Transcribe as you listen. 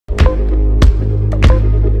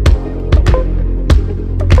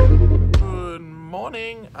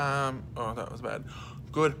Oh, that was bad.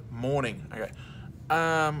 Good morning. Okay.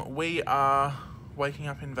 We are waking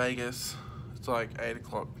up in Vegas. It's like 8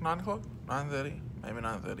 o'clock, 9 o'clock, 9:30, maybe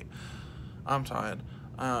 9:30. I'm tired.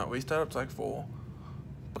 We stayed up to like 4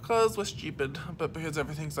 because we're stupid, but because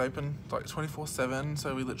everything's open like 24/7,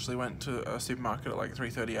 so we literally went to a supermarket at like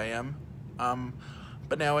 3:30 a.m.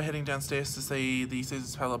 But now we're heading downstairs to see the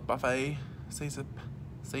Caesar's Palace buffet,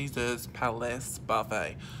 Caesar's Palace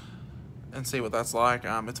buffet, and see what that's like.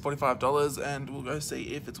 It's $45, and we'll go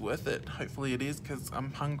see if it's worth it. Hopefully it is, because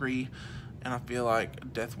I'm hungry and I feel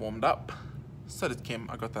like death warmed up. So did Kim.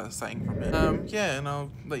 I got that saying from him. Yeah, and I'll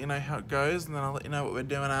let you know how it goes, and then I'll let you know what we're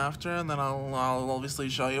doing after, and then I'll obviously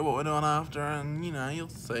show you what we're doing after, and you know, you'll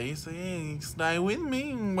see. So yeah, stay with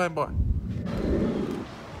me. Bye.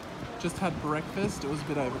 Just had breakfast. It was a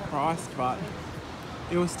bit overpriced, but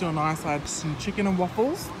it was still nice. I had some chicken and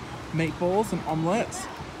waffles, meatballs and omelettes,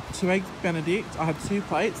 2 eggs Benedict. I had 2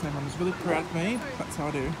 plates, and everyone was really proud of me. That's how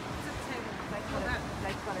I do.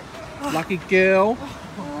 Lucky girl.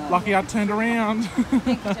 Lucky I turned around.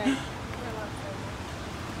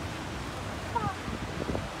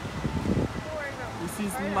 This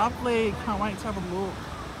is lovely. Can't wait to have a look.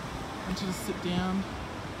 And to just sit down.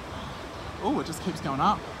 Oh, it just keeps going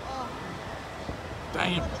up.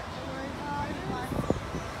 Damn.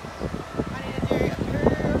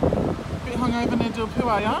 Bit hungover, need to do a poo,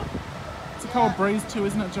 are ya? It's a cold breeze too,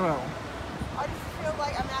 isn't it, Joelle? I just feel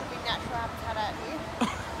like I'm out of my natural habitat out here.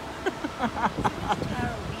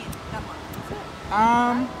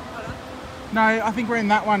 No, I think we're in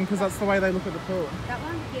that one because that's the way they look at the pool. That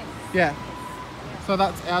one? Yes. Yeah. So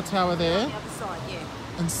that's our tower there. On the other side,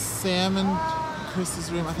 yeah. And Sam and Chris's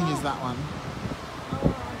room, I think, is that one.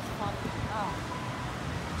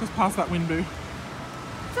 Just past that window.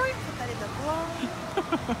 Don't put that in the vlog.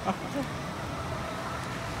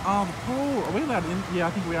 Oh, the pool. Are we allowed in? Yeah, I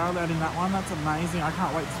think we are allowed in that one. That's amazing. I can't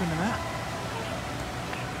wait to swim in that.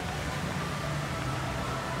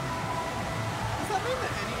 Does that mean that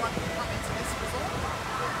anyone can come into this resort?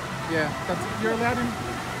 Yeah, that's you're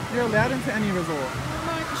allowed into any resort.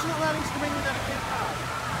 No, because you're not allowed into the Wynn without a key card.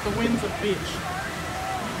 The Wynn's a bitch.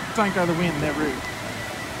 Don't go to the Wynn, they're rude.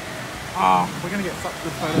 Oh, we're gonna get such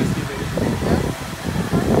good photos here, dude.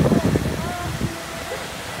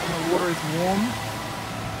 And the water is warm.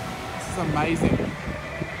 This is amazing.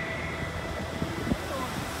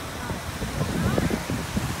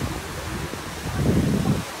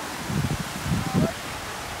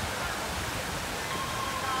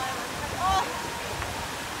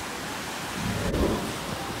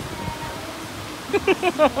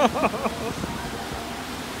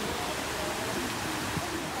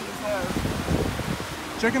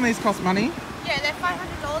 Do you reckon these cost money? Yeah, they're $500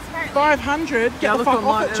 apparently. 500? Get the fuck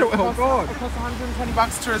off it, Joelle. Oh god. It costs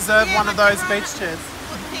 $120 to reserve one of those beach chairs.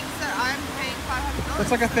 What thinks that I'm paying $500?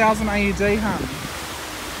 That's like 1,000 AUD, hun.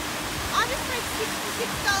 I just paid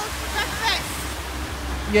 $66 for breakfast.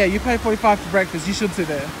 Yeah, you pay 45 for breakfast. You should sit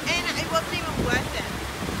there. And it wasn't even worth it.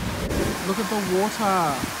 Look at the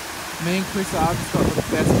water. Me and Chris have just got the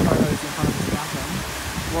best photos in front of this mountain.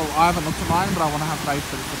 Well, I haven't looked at mine, but I want to have faith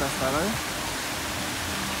that it's the best photo.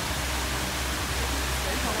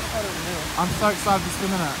 I'm so excited to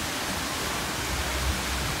swim in it.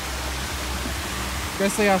 Go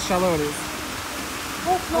see how shallow it is.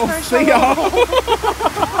 Oh, see ya!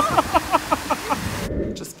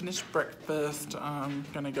 Just finished breakfast. I'm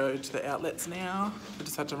gonna go to the outlets now. I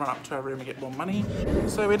just had to run up to our room and get more money.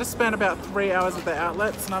 So we just spent about 3 hours at the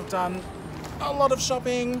outlets, and I've done a lot of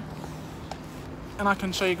shopping. And I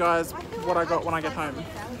can show you guys what I got when I get home.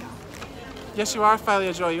 Yes, you are a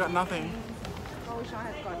failure, Joy. You got nothing. I wish I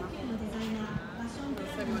had got nothing.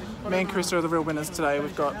 Me and Chris are the real winners today.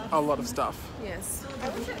 We've got a lot of stuff. Yes. I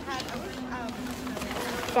wish it had.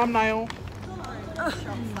 Thumbnail.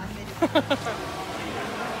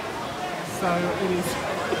 So it is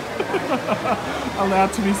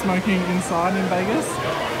allowed to be smoking inside in Vegas.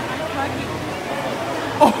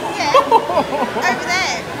 Yeah. Over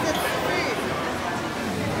there. That's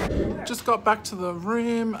food. Just got back to the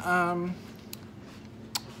room.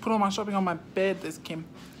 Put all my shopping on my bed. There's Kim.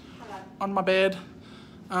 On my bed.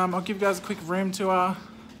 I'll give you guys a quick room tour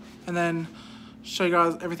and then show you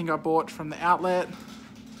guys everything I bought from the outlet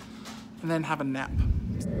and then have a nap.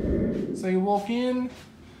 So you walk in,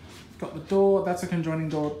 got the door, that's a conjoining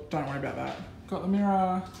door, don't worry about that. Got the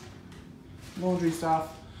mirror, laundry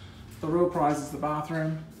stuff. The real prize is the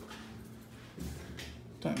bathroom.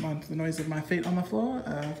 Don't mind the noise of my feet on the floor.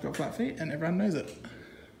 I've got flat feet and everyone knows it.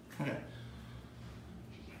 Okay.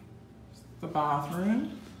 The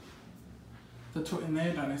bathroom. The toilet in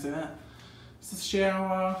there, don't see that. It's the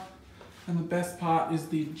shower. And the best part is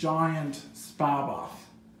the giant spa bath.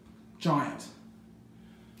 Giant.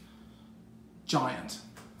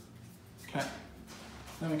 Okay.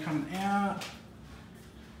 Then we're coming out.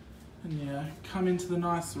 And yeah, come into the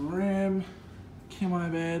nice room. Kimono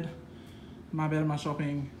bed. My bed and my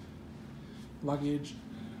shopping. Luggage.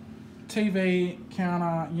 TV,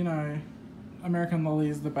 counter, you know, American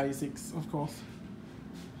lollies, the basics, of course.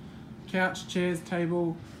 Couch, chairs,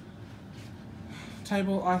 table,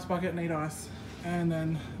 ice bucket, need ice. And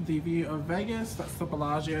then the view of Vegas, that's the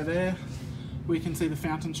Bellagio there. We can see the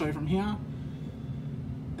fountain show from here.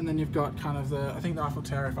 And then you've got kind of the, I think the Eiffel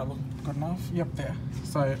Tower, if I look good enough. Yep, there.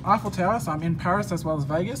 So Eiffel Tower, so I'm in Paris as well as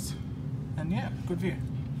Vegas. And yeah, good view.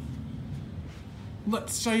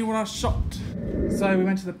 Let's show you what I shopped. So we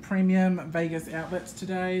went to the premium Vegas outlets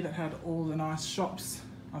today that had all the nice shops.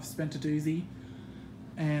 I've spent a doozy.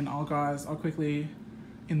 And I'll quickly,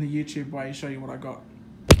 in the YouTube way, show you what I got.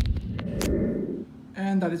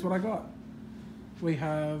 And that is what I got. We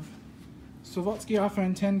have Swarovski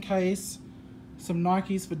iPhone 10 case, some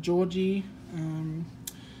Nikes for Georgie,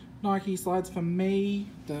 Nike slides for me,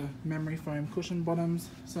 the memory foam cushion bottoms,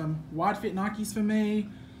 some wide fit Nikes for me,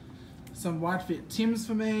 some wide fit Tims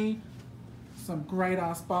for me, some great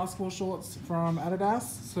ass basketball shorts from Adidas,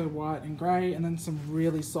 so white and grey, and then some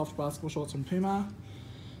really soft basketball shorts from Puma,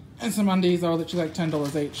 and some undies that are literally like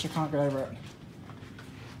 $10 each. I can't get over it.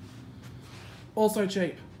 Also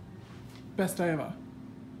cheap. Best day ever.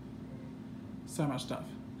 So much stuff.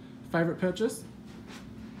 Favourite purchase?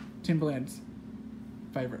 Timberlands.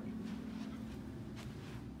 Favourite.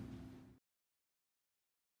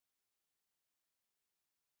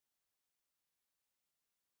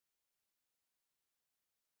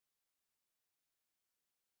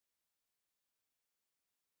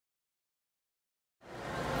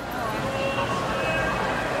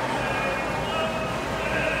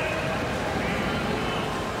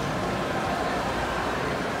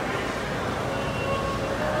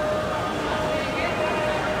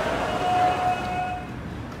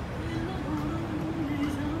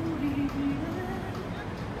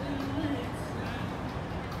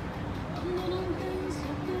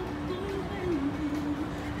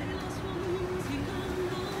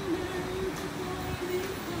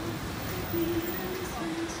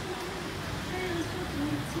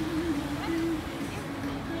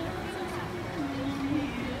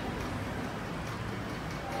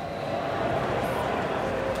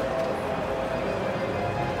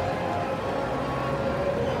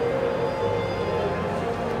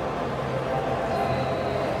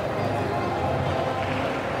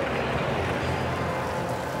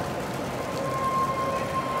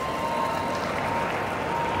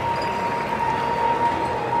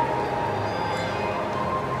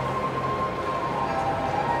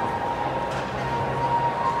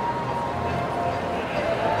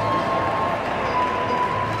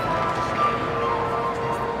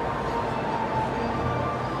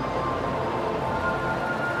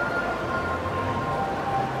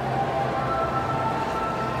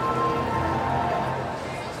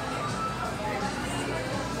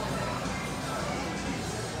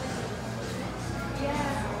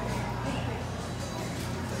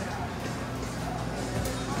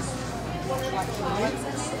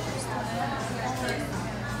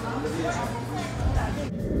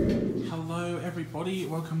 Hello everybody,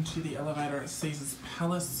 welcome to the elevator at Caesar's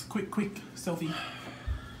Palace. Quick selfie.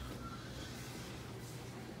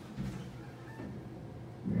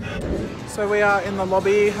 So we are in the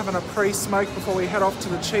lobby having a pre-smoke before we head off to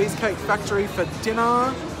the Cheesecake Factory for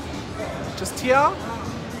dinner. Just here.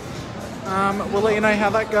 We'll let you know how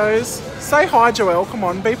that goes. Say hi, Joelle, come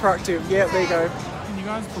on, be proactive. Yeah, there you go. Can you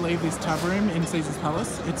guys believe this tab room in Caesar's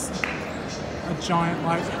Palace? It's a giant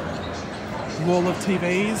like wall of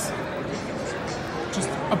TVs, just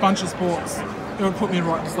a bunch of sports. It would put me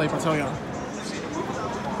right to sleep, I tell you.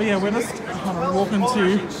 But yeah, we're just walking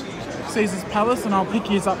to Caesar's Palace and I'll pick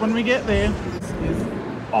you up when we get there. This is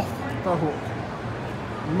off the hook.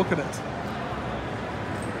 Look at it.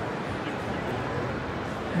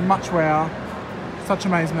 Much wow. Such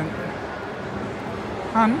amazement.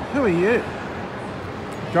 Hun, who are you?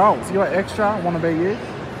 Goals, you're extra, wanna be you?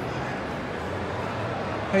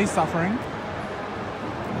 He's suffering.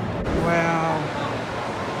 Wow.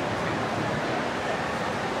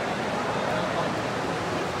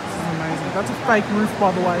 This is amazing. That's a fake roof,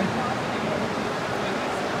 by the way.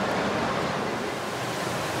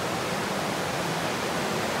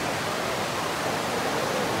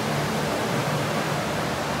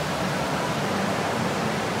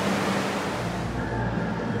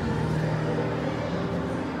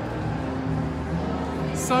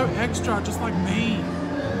 So extra, just like me.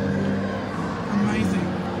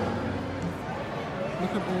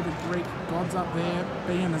 look at all the Greek gods up there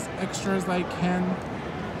being as extra as they can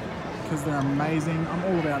because they're amazing. I'm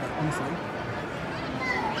all about it, honestly.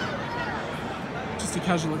 Just a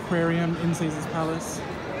casual aquarium in Caesar's Palace.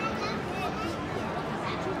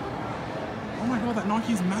 Oh my god, that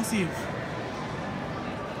Nike's massive.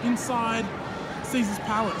 Inside Caesar's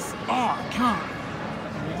Palace. Oh, I can't.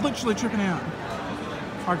 I'm literally tripping out.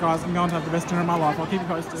 Alright guys, I'm going to have the best dinner of my life. I'll keep you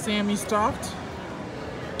posted. Sam, you stuffed?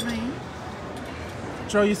 Me?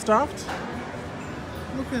 Joe, you stuffed?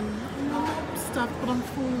 Looking, I'm not stuffed, but I'm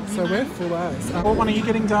full. So we're full as. What one are you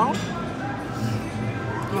getting, Dale?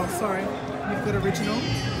 Oh, sorry. You've got original.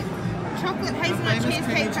 Chocolate hazelnut famous cheesecake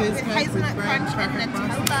creamy with cheesecake hazelnut with brown crunch and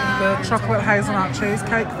chocolate Nutella. The chocolate hazelnut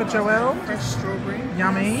cheesecake for Joelle. Fresh strawberry.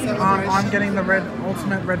 Yummy. Celebration. I'm getting the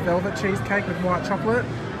ultimate red velvet cheesecake with white chocolate.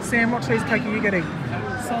 Sam, what cheesecake are you getting?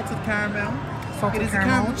 Salted caramel. Salted It is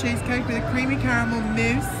caramel. a caramel cheesecake with a creamy caramel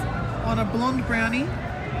mousse on a blonde brownie,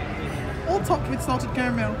 all topped with salted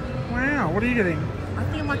caramel. Wow, what are you getting? I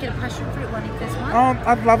think I might get a passion fruit one if there's one. Oh,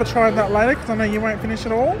 I'd love to try that later because I know you won't finish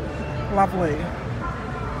it all. Lovely.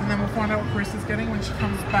 And then we'll find out what Chris is getting when she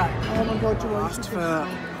comes back. Oh my god, you Asked for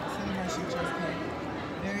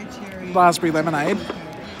very cherry. raspberry lemonade.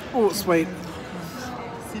 Oh, sweet.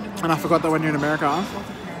 And I forgot that when you're in America,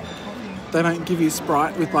 they don't give you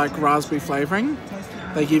Sprite with like raspberry flavouring.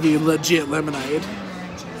 They give you legit lemonade.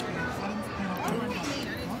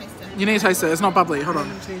 You need to taste it. It's not bubbly. Hold on.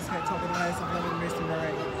 Cheesecake topped with layers of lemon mousse and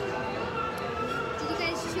meringue. Did you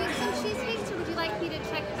guys choose some cheesecakes or would you like me to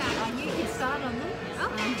check back? You can start on them. Oh,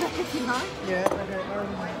 if you like. Yeah,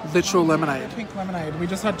 okay. Literal lemonade. Pink lemonade. We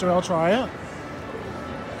just had Joelle try it.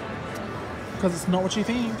 Because it's not what you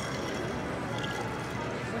think.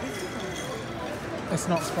 It's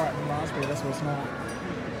not Sprite and raspberry, that's what it's not.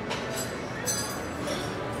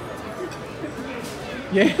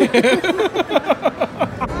 Yeah.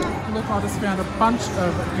 Look, I just found a bunch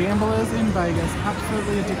of gamblers in Vegas,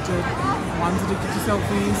 absolutely addicted. One's addicted to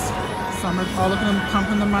selfies. Some are, look at them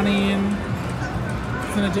pumping the money in.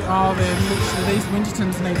 They're literally, these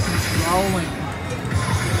Wintertons need some rolling.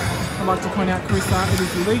 I'd like to point out, Carissa, it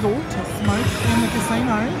is legal to smoke in the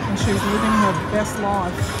casino, and she's living her best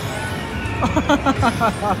life.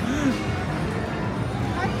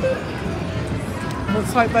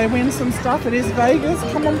 Looks like they win some stuff. It is Vegas.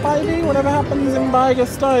 Come on, baby. Whatever happens in Vegas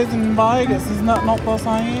stays in Vegas. Isn't that not the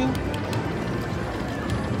saying?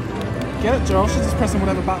 Get it, Joel. She's just pressing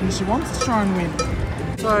whatever button she wants to try and win.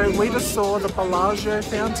 So we just saw the Bellagio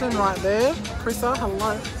fountain right there. Carissa,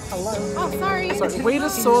 hello. Hello. Oh, sorry. So we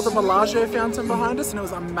just saw the Bellagio fountain behind us and it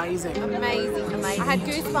was amazing. Amazing, amazing. I had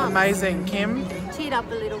goosebumps. Amazing, Kim. Teared up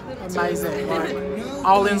a little bit. Amazing. Like,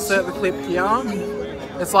 I'll insert the clip here.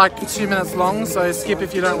 It's like 2 minutes long, so skip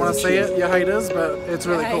if you don't want to see it, you haters, but it's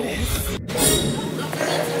really cool.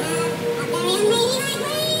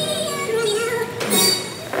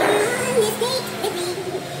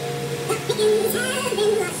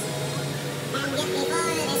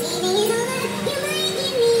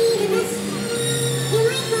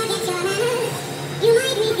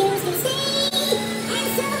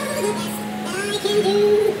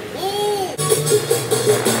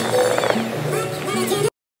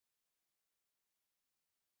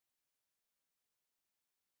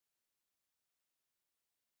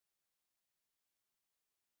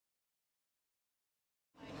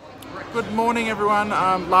 Good morning, everyone.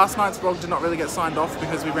 Last night's vlog did not really get signed off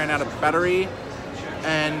because we ran out of battery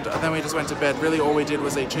and then we just went to bed. Really all we did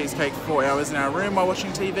was eat cheesecake for 4 hours in our room while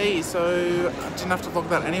watching TV, so I didn't have to vlog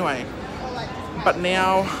that anyway. But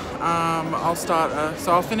now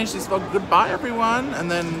I'll finish this vlog. Goodbye everyone,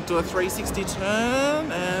 and then do a 360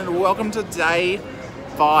 turn and welcome to day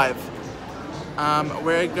 5.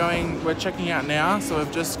 We're checking out now, so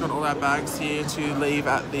we've just got all our bags here to leave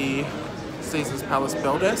at the Caesar's Palace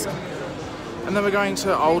bell desk. And then we're going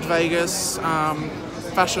to Old Vegas,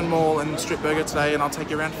 Fashion Mall and Strip Burger today, and I'll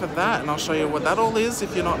take you around for that and I'll show you what that all is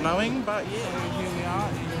if you're not knowing. But yeah, here we are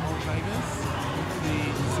in Old Vegas,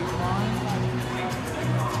 the zip line.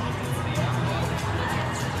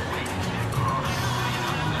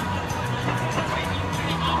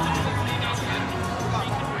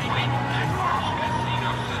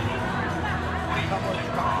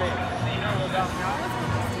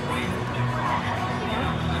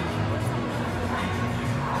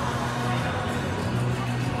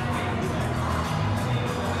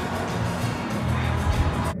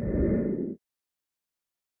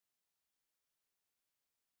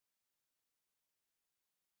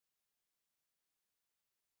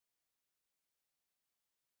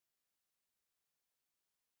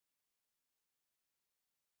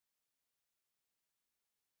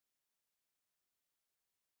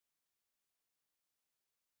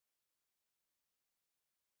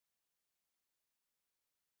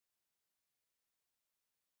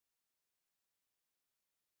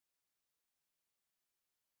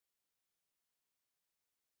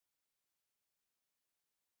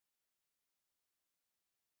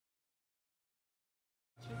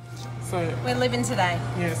 So We're living today.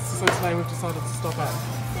 yes, so today we've decided to stop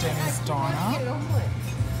at Denny's Diner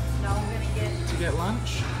to get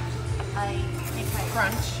lunch.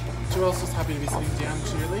 Crunch. Joelle's just happy to be sitting down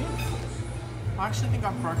cheerily. I actually think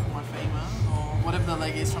I've broken my femur, or whatever the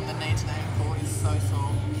leg is from the knee to the ankle is so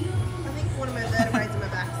sore. I think one of my vertebrae in my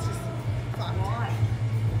back's just fucked.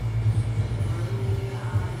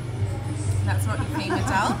 That's not your femur,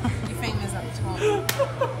 Dal. Your femur's up top.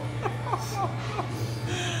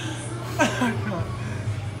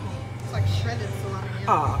 It's like shredded salami.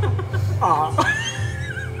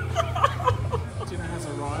 Dinner has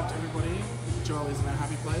arrived, everybody. Joelle is in a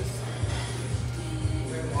happy place.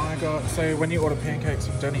 I got, so when you order pancakes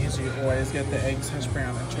from Denny's, you always get the eggs, hash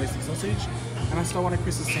brown, and choicy sausage. And I stole one of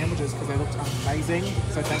Chris's sandwiches because they looked amazing.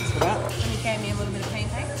 So thanks for that. And you gave me a little bit of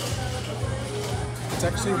pancake. It's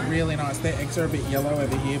actually really nice. Their eggs are a bit yellow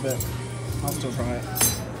over here, but I'll still try it.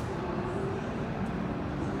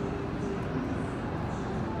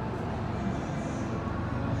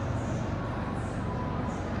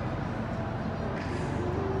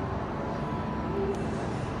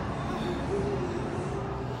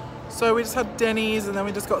 So we just had Denny's and then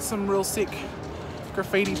we just got some real sick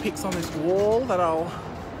graffiti pics on this wall that I'll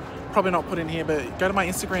probably not put in here, but go to my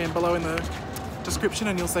Instagram below in the description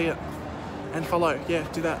and you'll see it. And follow, yeah,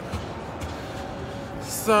 do that.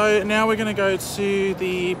 So now we're gonna go to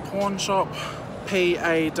the pawn shop,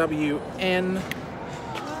 PAWN,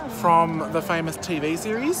 from the famous TV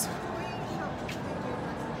series.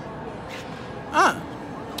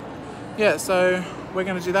 Yeah, so we're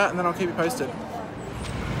gonna do that and then I'll keep you posted.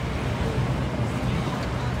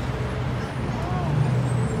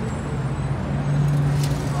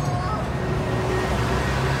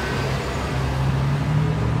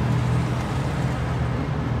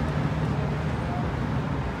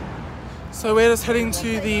 So we're just heading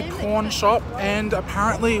to the pawn shop and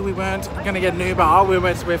apparently we weren't going to get an Uber,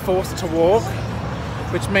 we're forced to walk,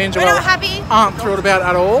 which means We're not happy. aren't thrilled about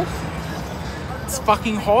at all. It's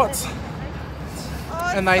fucking hot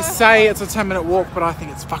and they say it's a 10-minute walk, but I think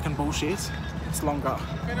it's fucking bullshit. It's longer.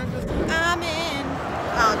 I'm in.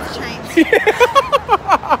 Oh, it's changed.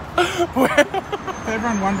 For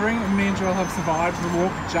everyone wondering, me and Joel have survived the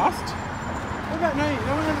walk just. What about me?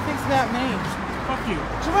 No one ever thinks about me. Fuck you.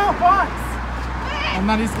 Joel, bikes! And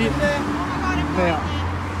that is it there.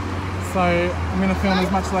 So I'm going to film as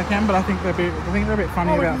much as I can, but I think they're a bit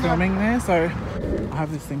funny about filming there. So I have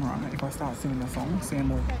this thing right. If I start singing the song, Sam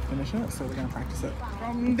will finish it. So we're going to practice it.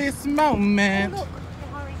 From this moment,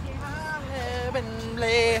 I have been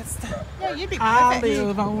blessed. Yeah, you'd be I perfect.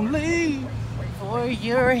 live only for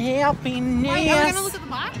your happiness. Wait, are we going to look at the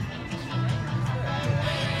bike?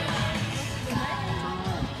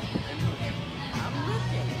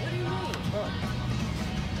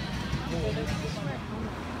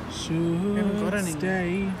 Should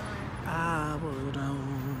stay, I would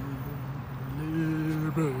only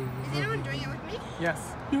Is anyone doing it with me? Yes.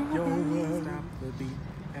 Your world stopped the beat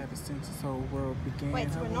ever since this whole world began.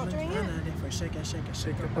 Wait, so we're not doing it? Shake it, shake it,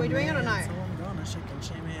 shake it. Are we doing it or no? So I'm gonna shake and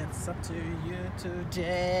shame it. It's up to you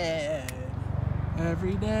today.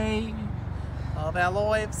 Every day of our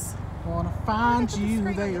lives, wanna find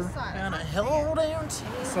you there. Gonna hold on to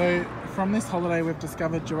you. So from this holiday, we've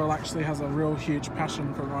discovered Joel actually has a real huge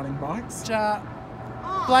passion for riding bikes.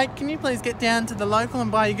 Blake, can you please get down to the local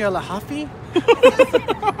and buy your girl a Huffy? It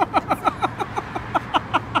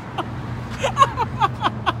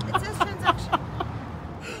says transaction.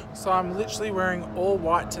 So I'm literally wearing all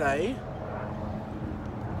white today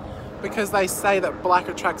because they say that black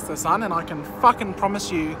attracts the sun, and I can fucking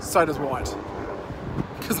promise you so does white.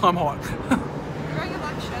 Because I'm hot. You're wearing a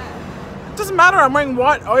black shirt. It doesn't matter, I'm wearing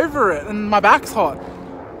white over it and my back's hot.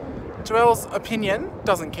 Joelle's opinion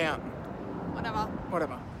doesn't count. Whatever.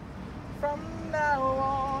 Whatever. From now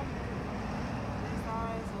on, these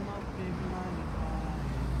eyes will not be blinded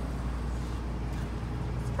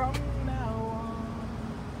by. From now on,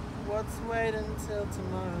 what's waiting till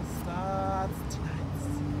tomorrow starts tonight.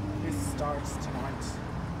 This starts tonight.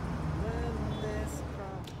 When this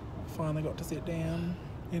finally got to sit down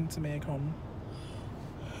into Maycom.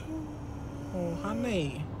 Oh,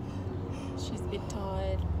 honey. She's a bit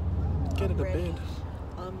tired. Get her to bed.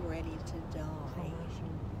 I'm ready to die.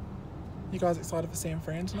 You guys excited for San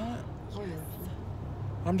Fran tonight?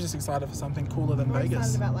 I'm just excited for something cooler than I'm Vegas.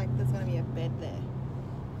 excited about like there's going to be a bed there.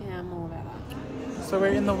 Yeah, I'm all about that. So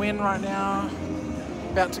we're in the wind right now.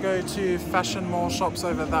 About to go to Fashion Mall shops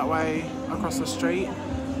over that way across the street.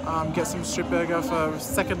 Get some strip burger for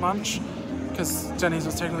second lunch because Jenny's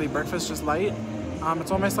was technically breakfast, just late.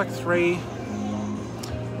 It's almost like 3.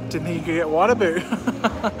 Didn't think you could get Waterloo.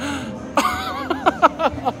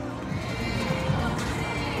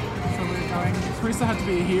 going. Carissa had to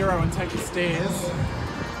be a hero and take the stairs.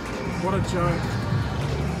 What a joke.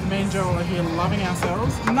 Me and Joel are here loving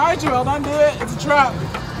ourselves. No, Joel, don't do it. It's a trap.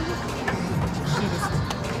 Shittest.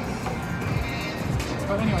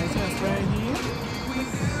 But anyways, yes, we're here.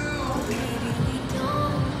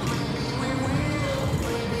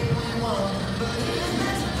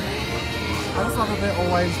 I just love that they're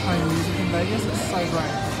always playing music in Vegas. It's so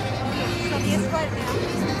great.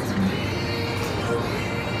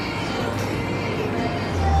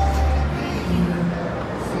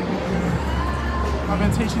 I've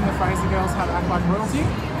been teaching the Fraser girls how to act like royalty.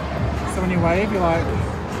 So when you wave, you're like...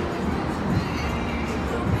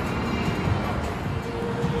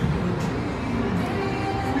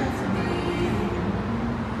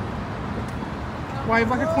 Wave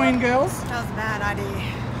like a queen, girls. That was a bad idea.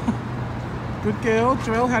 Good girl.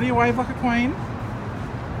 Joelle, how do you wave like a queen?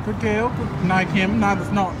 Good girl. Good. No, Kim. No,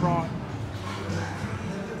 that's not right.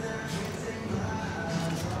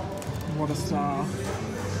 What a star.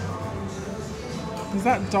 Is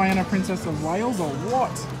that Diana, Princess of Wales, or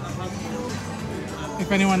what?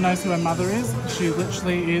 If anyone knows who her mother is, she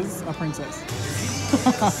literally is a princess.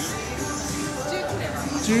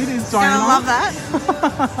 Jude is Diana. I love that.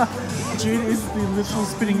 Jude is the literal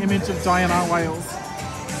spitting image of Diana Wales.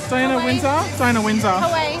 Diana Windsor? Diana Windsor.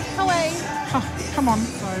 Away. Come on.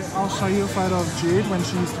 So I'll show you a photo of Jude when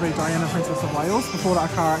she used to be Diana, Princess of Wales, before that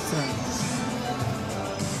car accident.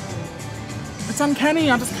 It's uncanny,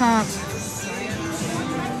 I just can't.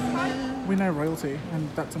 We know royalty, and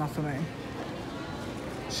that's enough for me.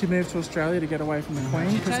 She moved to Australia to get away from the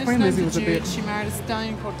Queen, because Queen Lizzie was a bit... She married a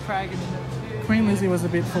stallion called Craig. Queen Lizzie was a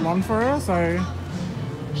bit full on for her, so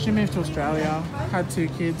she moved to Australia, had 2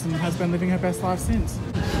 kids, and has been living her best life since.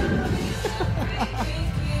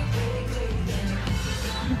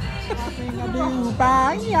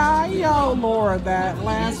 Goodbye, yo, Lord, that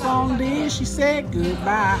last song did, she said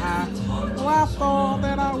goodbye. Well, I thought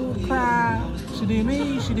that I would cry. She did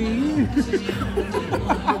me, she did you.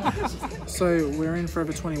 So we're in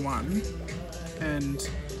Forever 21, and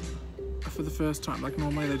for the first time, like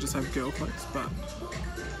normally they just have girl clothes,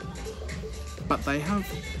 but they have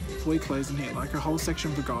boy clothes in here, like a whole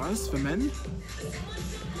section for guys, for men,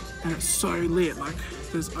 and it's so lit. Like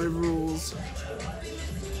there's overalls.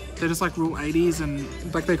 They're just like real 80s, and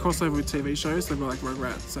like they cross over with TV shows. They've got like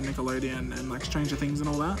Rugrats and Nickelodeon and like Stranger Things and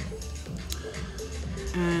all that.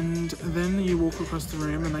 And then you walk across the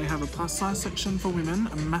room and they have a plus size section for women,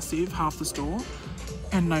 a massive, half the store,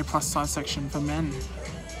 and no plus size section for men.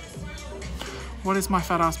 What is my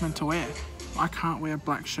fat ass meant to wear? I can't wear a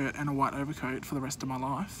black shirt and a white overcoat for the rest of my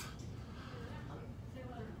life.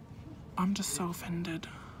 I'm just so offended.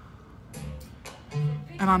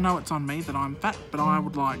 And I know it's on me that I'm fat, but I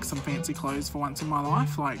would like some fancy clothes for once in my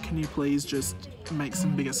life. Like, can you please just make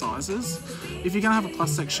some bigger sizes? If you're gonna have a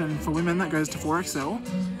plus section for women that goes to 4XL,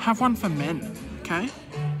 have one for men, okay?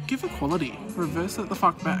 Give equality. Reverse it the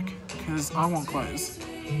fuck back, because I want clothes.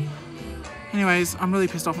 Anyways, I'm really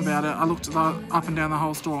pissed off about it. I looked up and down the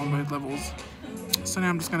whole store on both levels. So now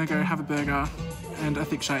I'm just gonna go have a burger and a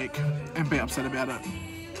thick shake and be upset about it.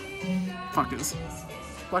 Fuckers.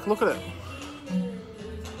 Like, look at it.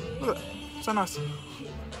 Look at it. So nice.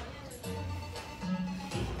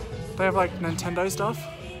 They have like Nintendo stuff.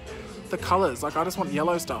 The colours, like I just want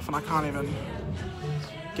yellow stuff and I can't even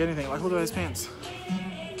get anything. Like, look at those pants.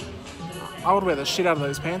 I would wear the shit out of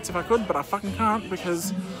those pants if I could, but I fucking can't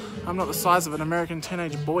because I'm not the size of an American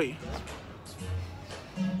teenage boy.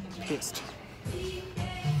 Pissed.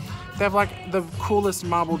 They have like the coolest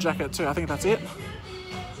marble jacket too. I think that's it.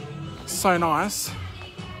 So nice.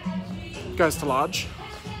 Goes to large.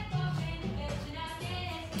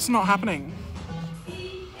 It's not happening.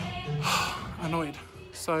 Annoyed.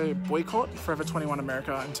 So boycott Forever 21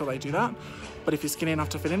 America until they do that. But if you're skinny enough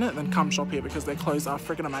to fit in it, then come shop here because their clothes are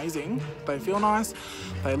freaking amazing. They feel nice.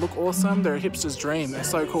 They look awesome. They're a hipster's dream. They're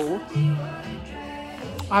so cool.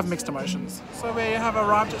 I have mixed emotions. So we have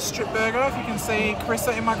arrived at Strip Burger. If you can see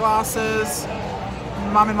Carissa in my glasses,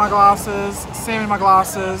 Mum in my glasses, Sam in my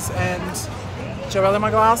glasses, and Joelle in my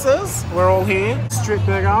glasses. We're all here. Strip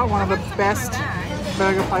Burger, one of the best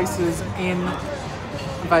burger places in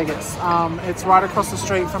Vegas. It's right across the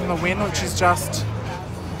street from the Wynn, which is just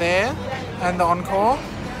there, and the Encore.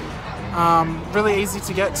 Really easy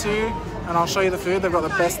to get to, and I'll show you the food. They've got the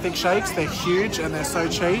best thick shakes. They're huge and they're so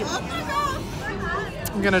cheap.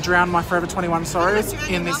 I'm gonna drown my Forever 21 sorrows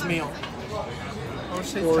in this meal.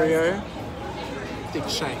 Oreo thick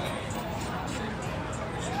shake.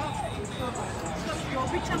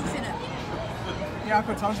 Big chunks in it. Yeah, I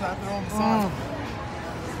could touch that. They're all on the side.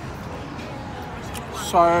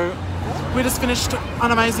 So we just finished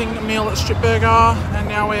an amazing meal at Strip Burger, and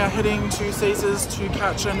now we are heading to Caesars to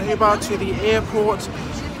catch an Uber to the airport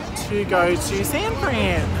to go to San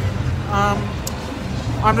Fran.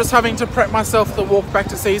 I'm just having to prep myself for the walk back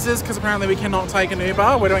to Caesars because apparently we cannot take an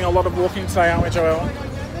Uber. We're doing a lot of walking today, aren't we, Joelle?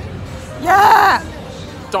 Yeah!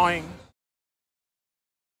 Dying.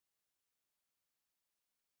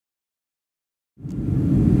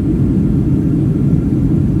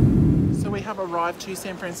 So we have arrived to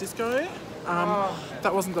San Francisco.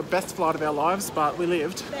 That wasn't the best flight of our lives, but we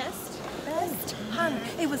lived. Best. Hun,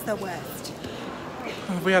 it was the worst.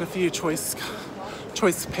 We had a few choice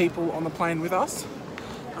people on the plane with us.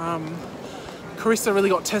 Carissa really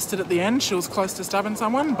got tested at the end. She was close to stabbing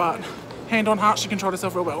someone, but hand on heart, she controlled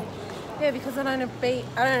herself real well. Yeah, because I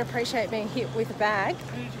don't appreciate being hit with a bag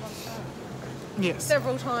Yes,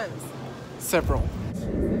 several times. several.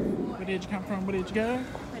 Where did you come from? Where did you go?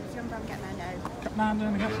 Went from Kathmandu.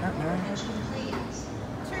 Kathmandu.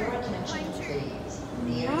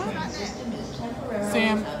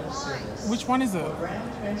 Sam, which one is it?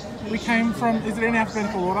 We came from, is it in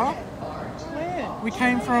alphabetical order? Where? We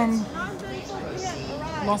came from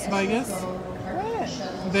 9:34. Las Vegas.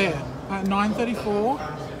 Where? There, at 9:34,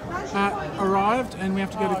 arrived, and we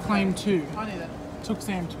have to go to claim 2. I need it. Took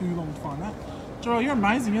Sam too long to find that. Joel, you're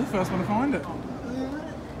amazing. You're the first one to find it.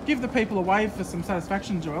 Give the people a wave for some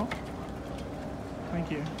satisfaction, Joel. Thank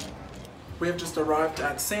you. We have just arrived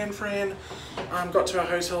at San Fran. Got to our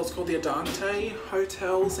hotel. It's called the Adante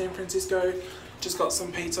Hotel, San Francisco. Just got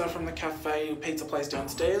some pizza from the cafe pizza place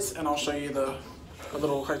downstairs, and I'll show you a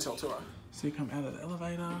little hotel tour. So you come out of the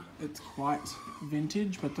elevator. It's quite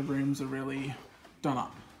vintage, but the rooms are really done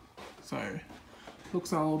up. So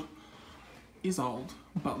looks old, is old,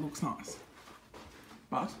 but looks nice.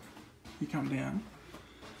 But you come down,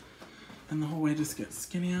 and the hallway just gets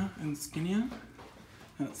skinnier and skinnier.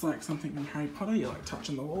 And it's like something from Harry Potter, you're like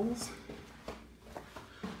touching the walls.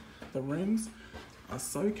 The rooms are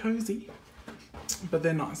so cozy, but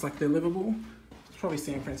they're nice, like they're livable. It's probably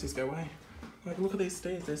San Francisco way. Like look at these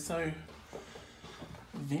stairs, they're so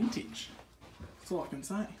vintage. That's all I can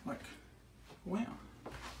say. Like, wow.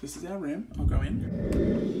 This is our room, I'll go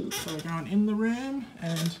in. So we're going in the room,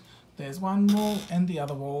 and there's one wall and the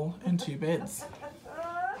other wall and 2 beds.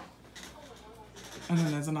 And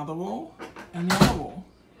then there's another wall and the other wall.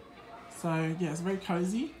 So yeah, it's very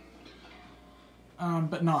cozy,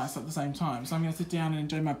 but nice at the same time. So I'm gonna sit down and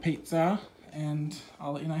enjoy my pizza, and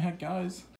I'll let you know how it goes.